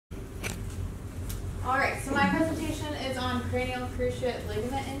So my presentation is on cranial cruciate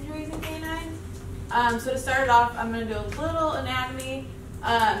ligament injuries in canines. So to start it off, I'm going to do a little anatomy.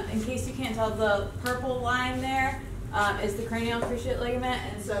 In case you can't tell, the purple line there is the cranial cruciate ligament,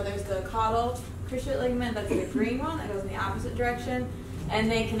 and so there's the caudal cruciate ligament, that's the green one that goes in the opposite direction,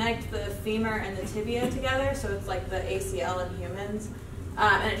 and they connect the femur and the tibia together, so it's like the ACL in humans.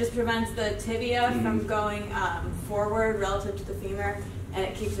 And it just prevents the tibia from going forward relative to the femur, and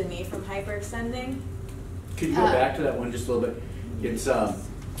it keeps the knee from hyperextending. Could you go back to that one just a little bit? It's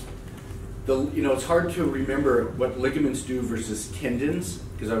it's hard to remember what ligaments do versus tendons,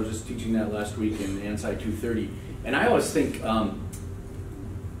 because I was just teaching that last week in ANSI 230, and I always think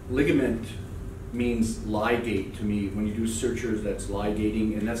ligament means ligate to me. When you do sutures, that's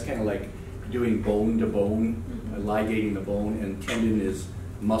ligating, and that's kind of like doing bone to bone, ligating the bone, and tendon is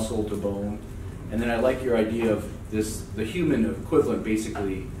muscle to bone. And then I like your idea of this, the human equivalent,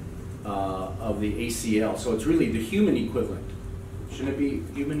 basically, of the ACL. So it's really the human equivalent. Shouldn't it be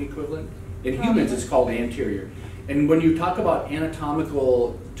human equivalent? In humans, it's called anterior. And when you talk about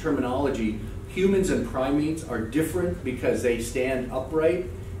anatomical terminology, humans and primates are different because they stand upright.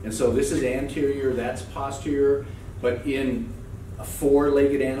 And so this is anterior, that's posterior. But in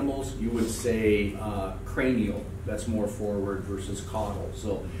four-legged animals, you would say cranial. That's more forward versus caudal.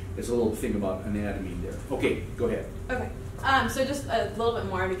 So it's a little thing about anatomy there. Okay, go ahead. Okay. So just a little bit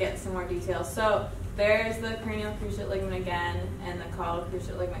more to get some more details. So there's the cranial cruciate ligament again, and the caudal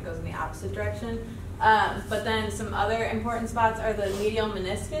cruciate ligament goes in the opposite direction. But then some other important spots are the medial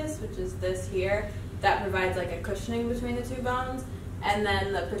meniscus, which is this here, that provides like a cushioning between the two bones. And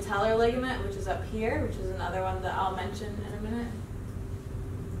then the patellar ligament, which is up here, which is another one that I'll mention in a minute.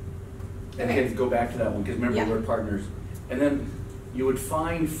 And again, go back to that one, because remember, we're partners. And then you would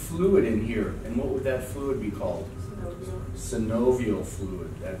find fluid in here, and what would that fluid be called? Synovial fluid,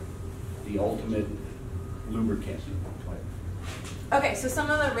 the ultimate lubricant. Okay, so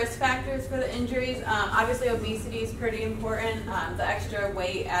some of the risk factors for the injuries, obviously obesity is pretty important. The extra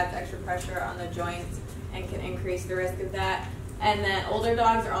weight adds extra pressure on the joints and can increase the risk of that. And then older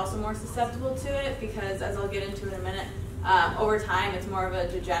dogs are also more susceptible to it because, as I'll get into in a minute, over time it's more of a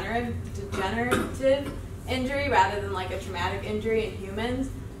degenerative injury rather than like a traumatic injury in humans.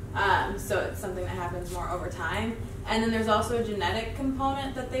 So it's something that happens more over time. And then there's also a genetic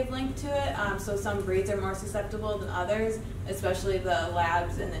component that they've linked to it. So some breeds are more susceptible than others, especially the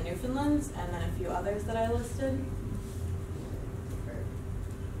Labs and the Newfoundlands, and then a few others that I listed.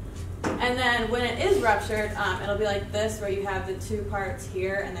 And then when it is ruptured, it'll be like this, where you have the two parts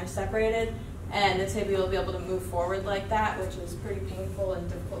here and they're separated, and the tibia will be able to move forward like that, which is pretty painful and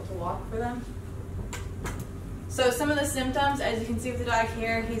difficult to walk for them. So some of the symptoms, as you can see with the dog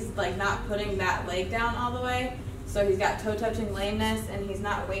here, he's like not putting that leg down all the way. So he's got toe-touching lameness, and he's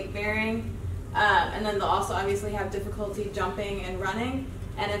not weight-bearing. And then they'll also obviously have difficulty jumping and running.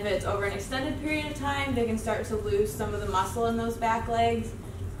 And if it's over an extended period of time, they can start to lose some of the muscle in those back legs.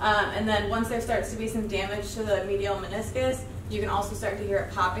 And then once there starts to be some damage to the medial meniscus, you can also start to hear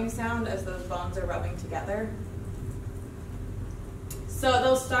a popping sound as those bones are rubbing together. So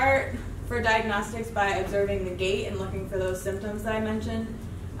they'll start for diagnostics by observing the gait and looking for those symptoms that I mentioned.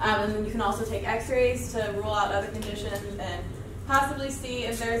 And then you can also take x-rays to rule out other conditions and possibly see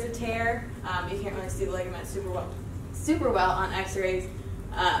if there's a tear. You can't really see the ligament super well on x-rays,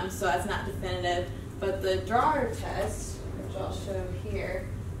 so that's not definitive. But the drawer test, which I'll show here,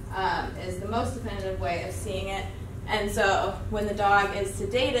 is the most definitive way of seeing it. And so when the dog is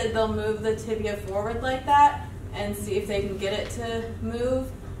sedated, they'll move the tibia forward like that and see if they can get it to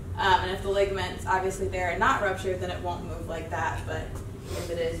move. And if the ligament's obviously there and not ruptured, then it won't move like that. But if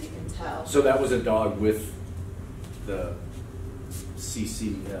it is, you can tell. So that was a dog with the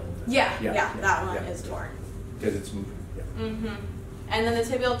CCL. Yeah, that one is torn. Because it's moving. Yeah. And then the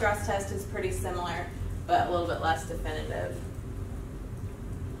tibial thrust test is pretty similar, but a little bit less definitive.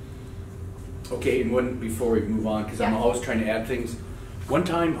 Okay, and before we move on, because I'm always trying to add things. One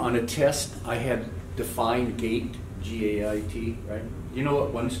time on a test, I had defined gait, G-A-I-T, right? You know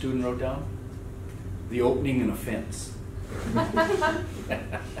what one student wrote down? The opening in a fence.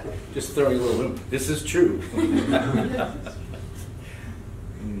 Just throwing a little, this is true.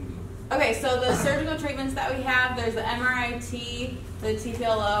 Okay, so the surgical treatments that we have, there's the MRIT, the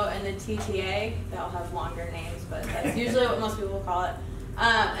TPLO, and the TTA. They all have longer names, but that's usually what most people call it.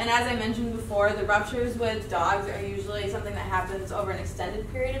 And as I mentioned before, the ruptures with dogs are usually something that happens over an extended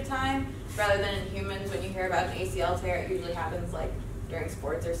period of time, rather than in humans. When you hear about an ACL tear, it usually happens like during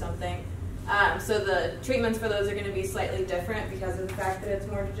sports or something. So the treatments for those are going to be slightly different because of the fact that it's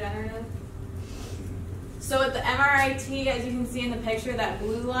more degenerative. So with the MRIT, as you can see in the picture, that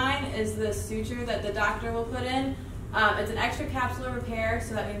blue line is the suture that the doctor will put in. It's an extracapsular repair,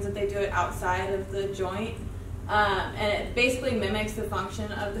 so that means that they do it outside of the joint. And it basically mimics the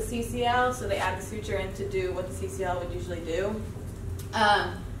function of the CCL, so they add the suture in to do what the CCL would usually do.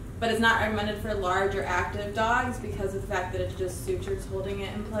 But it's not recommended for large or active dogs because of the fact that it's just sutures holding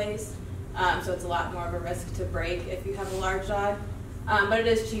it in place. So it's a lot more of a risk to break if you have a large dog. But it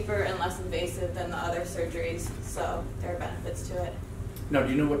is cheaper and less invasive than the other surgeries, so there are benefits to it. Now,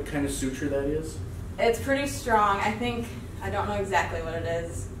 do you know what kind of suture that is? It's pretty strong. I don't know exactly what it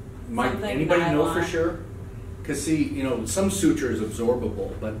is. Anybody know for sure? Because see, you know, some suture is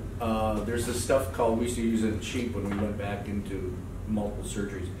absorbable, but there's this stuff called, we used to use it cheap when we went back into multiple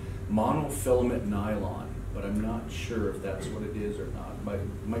surgeries, monofilament nylon, but I'm not sure if that's what it is or not.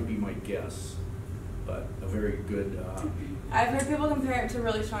 Might be my guess, but a very good... I've heard people compare it to a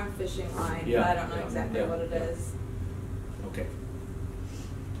really strong fishing line, but I don't know exactly what it is. Okay.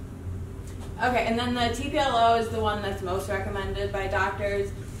 Okay, and then the TPLO is the one that's most recommended by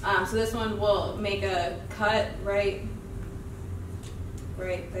doctors. So this one will make a cut right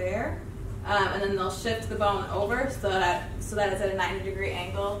there, and then they'll shift the bone over so that it's at a 90-degree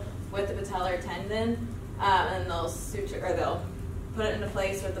angle with the patellar tendon, and they'll suture, or they'll put it into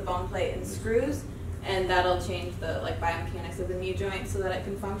place with the bone plate and screws, and that'll change the biomechanics of the knee joint so that it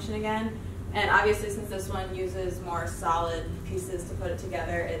can function again. And obviously, since this one uses more solid pieces to put it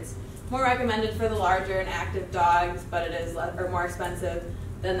together, it's more recommended for the larger and active dogs, but it is more expensive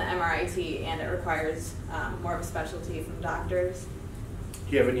than the MRIT, and it requires more of a specialty from doctors.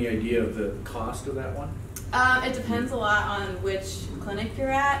 Do you have any idea of the cost of that one? It depends a lot on which clinic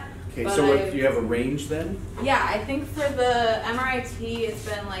you're at. Okay, so do you have a range then? Yeah, I think for the MRIT it's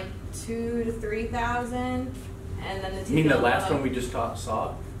been like $2,000 to $3,000, and then the TPLO. You mean the last one we just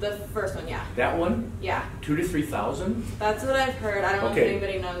saw? The first one, yeah. That one? Yeah. $2,000 to $3,000? That's what I've heard. I don't know if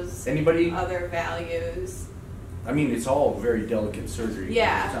anybody knows other values. I mean, it's all very delicate surgery.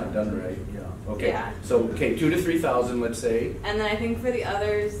 Yeah. It's not done right. Yeah. Okay. Yeah. So, okay, $2,000 to $3,000, let's say. And then I think for the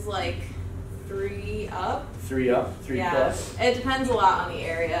others, like 3 up. 3 up, 3 plus. It depends a lot on the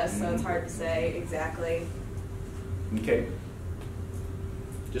area, so it's hard to say exactly. Okay.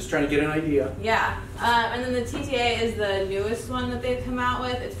 Just trying to get an idea. Yeah. And then the TTA is the newest one that they've come out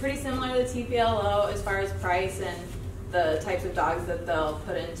with. It's pretty similar to the TPLO as far as price and the types of dogs that they'll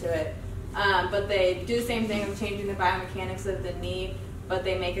put into it. But they do the same thing of changing the biomechanics of the knee, but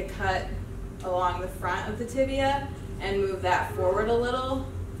they make a cut along the front of the tibia and move that forward a little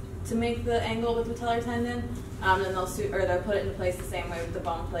to make the angle with the patellar tendon. Then they'll put it into place the same way with the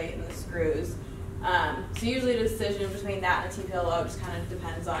bone plate and the screws. So usually the decision between that and the TPLO just kind of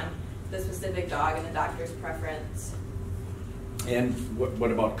depends on the specific dog and the doctor's preference. And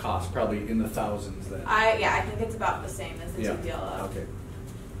what about cost? Probably in the thousands then. I think it's about the same as the TPLO. Okay.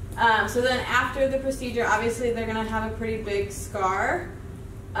 So then after the procedure, obviously they're going to have a pretty big scar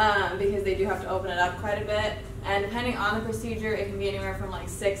because they do have to open it up quite a bit. And depending on the procedure, it can be anywhere from like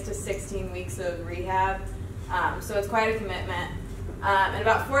 6 to 16 weeks of rehab. So it's quite a commitment. And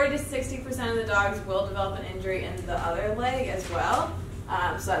about 40 to 60% of the dogs will develop an injury in the other leg as well.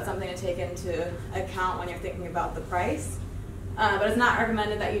 So that's something to take into account when you're thinking about the price. But it's not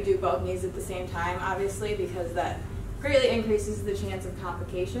recommended that you do both knees at the same time, obviously, because that greatly increases the chance of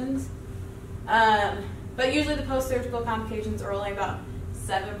complications. But usually the post-surgical complications are only about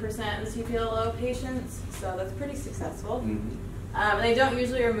 7% of the TPLO patients, so that's pretty successful. They don't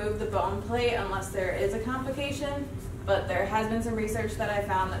usually remove the bone plate unless there is a complication, but there has been some research that I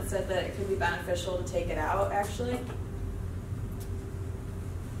found that said that it could be beneficial to take it out, actually.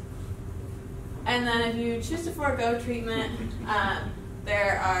 And then if you choose to forego treatment,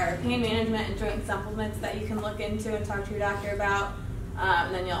 there are pain management and joint supplements that you can look into and talk to your doctor about.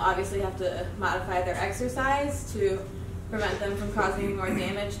 And then you'll obviously have to modify their exercise to prevent them from causing more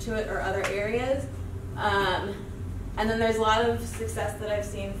damage to it or other areas. And then there's a lot of success that I've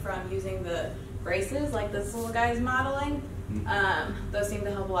seen from using the braces, like this little guy's modeling. Those seem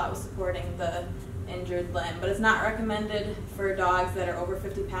to help a lot with supporting the injured limb. But it's not recommended for dogs that are over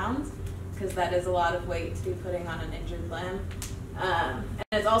 50 pounds, because that is a lot of weight to be putting on an injured limb. And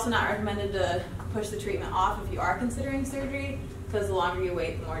it's also not recommended to push the treatment off if you are considering surgery, because the longer you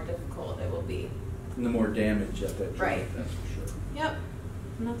wait, the more difficult it will be. And the more damage at that joint, right. That's for sure. Yep,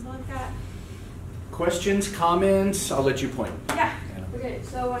 and that's all I've got. Questions, comments? I'll let you point. Yeah. Okay,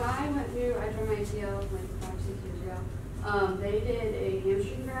 so when I went through, I tore my ACL like 5 or 6 years ago. They did a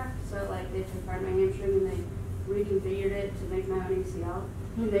hamstring graft, so like they took part of my hamstring and they reconfigured it to make my own ACL.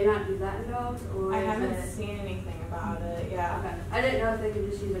 Do they not do that in dogs? Or I is haven't it- seen anything about it. Yeah. Okay. I didn't know if they could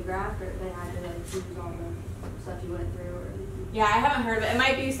just use a graft or if they had to like use all the stuff you went through or anything. Yeah, I haven't heard of it. It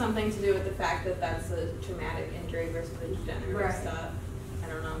might be something to do with the fact that that's a traumatic injury versus a degenerative Right. stuff. I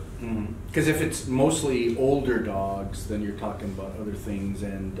don't know. Because if it's mostly older dogs, then you're talking about other things.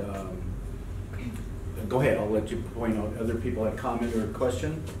 And go ahead, I'll let you point out. Other people had comment or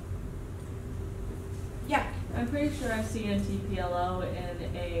question? Yeah. I'm pretty sure I've seen a TPLO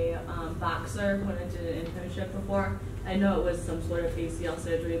in a boxer when I did an internship before. I know it was some sort of ACL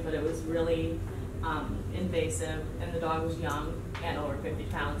surgery, but it was really invasive, and the dog was young and over 50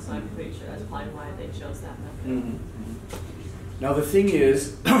 pounds, so I'm pretty sure that's probably why they chose that method. Now the thing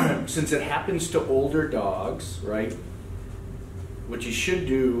is, since it happens to older dogs, right, what you should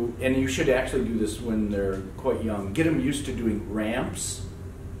do, and you should actually do this when they're quite young, get them used to doing ramps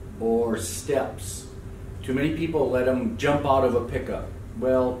or steps. Too many people let them jump out of a pickup.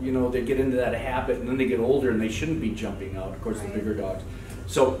 Well, you know, they get into that habit and then they get older and they shouldn't be jumping out, of course, the bigger dogs.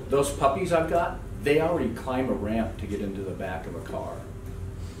 So those puppies I've got, they already climb a ramp to get into the back of a car.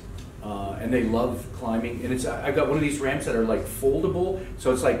 And they love climbing. And I've got one of these ramps that are like foldable,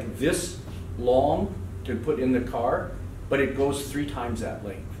 so it's like this long to put in the car, but it goes 3 times that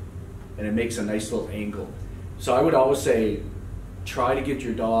length. And it makes a nice little angle. So I would always say, try to get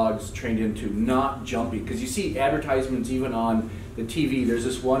your dogs trained into not jumping, because you see advertisements even on the TV. There's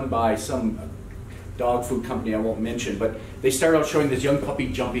this one by some dog food company I won't mention, but they start out showing this young puppy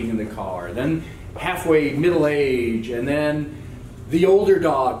jumping in the car, then halfway middle age, and then the older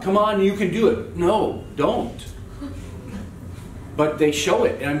dog, come on, you can do it. No, don't. But they show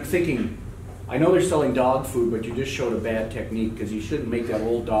it, and I'm thinking, I know they're selling dog food, but you just showed a bad technique, because you shouldn't make that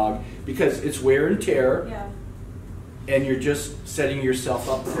old dog, because it's wear and tear. Yeah. And you're just setting yourself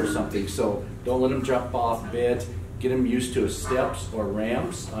up for something. So don't let them jump off beds. Get them used to steps or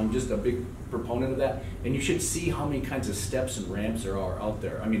ramps. I'm just a big proponent of that. And you should see how many kinds of steps and ramps there are out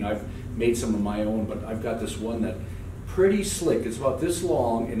there. I mean, I've made some of my own, but I've got this one that pretty slick. It's about this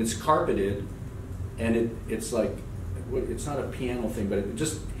long and it's carpeted, and it's like, it's not a piano thing, but it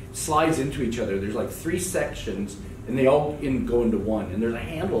just slides into each other. There's like 3 sections, and they all go into one, and there's a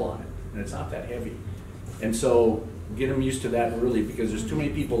handle on it, and it's not that heavy. And so get them used to that early, because there's too many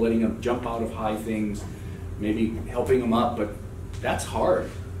people letting them jump out of high things, maybe helping them up, but that's hard.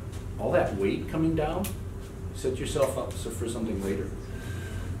 All that weight coming down, set yourself up for something later.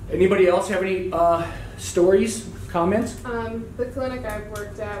 Anybody else have any stories, comments? The clinic I've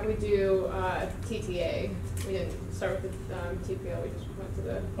worked at, we do TTA. We didn't start with the TPO, we just went to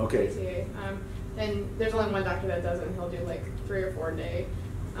the TTA. And there's only one doctor that does it, and he'll do like 3 or 4 day.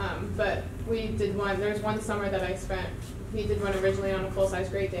 But we did one, there's one summer that I spent, he did one originally on a full-size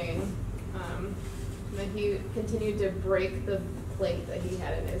Great Dane. And then he continued to break the plate that he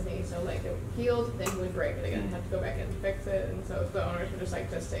had in his knee. So like it healed, then he would break it again, have to go back and fix it. And so the owners were just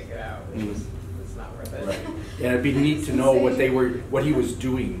like, just take it out. It's not worth it. Right. And it'd be neat to know what he was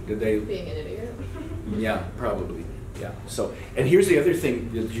doing. Did they? Being an idiot. Yeah, probably. Yeah. So, and here's the other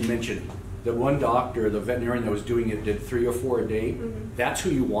thing that you mentioned. The one doctor, the veterinarian that was doing it, did 3 or 4 a day. That's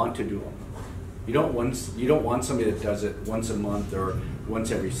who you want to do them. You don't want somebody that does it once a month or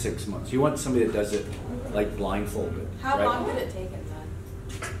once every 6 months. You want somebody that does it like blindfolded. How right? long did it take him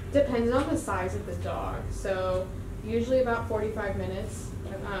then? Depends on the size of the dog. So usually about 45 minutes.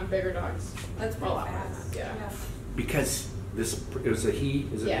 Bigger dogs. That's a pretty lot fast. Yeah. Because it was a he.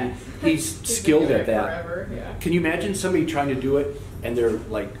 Is it Yeah. he? He's skilled been at doing it that. forever, yeah. Can you imagine somebody trying to do it and they're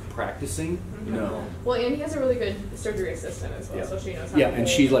like practicing? No. Well, and he has a really good surgery assistant as well, Yeah. so she knows how Yeah, to and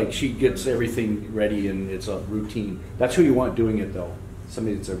she gets everything ready and it's a routine. That's who you want doing it though.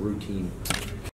 Somebody that's a routine.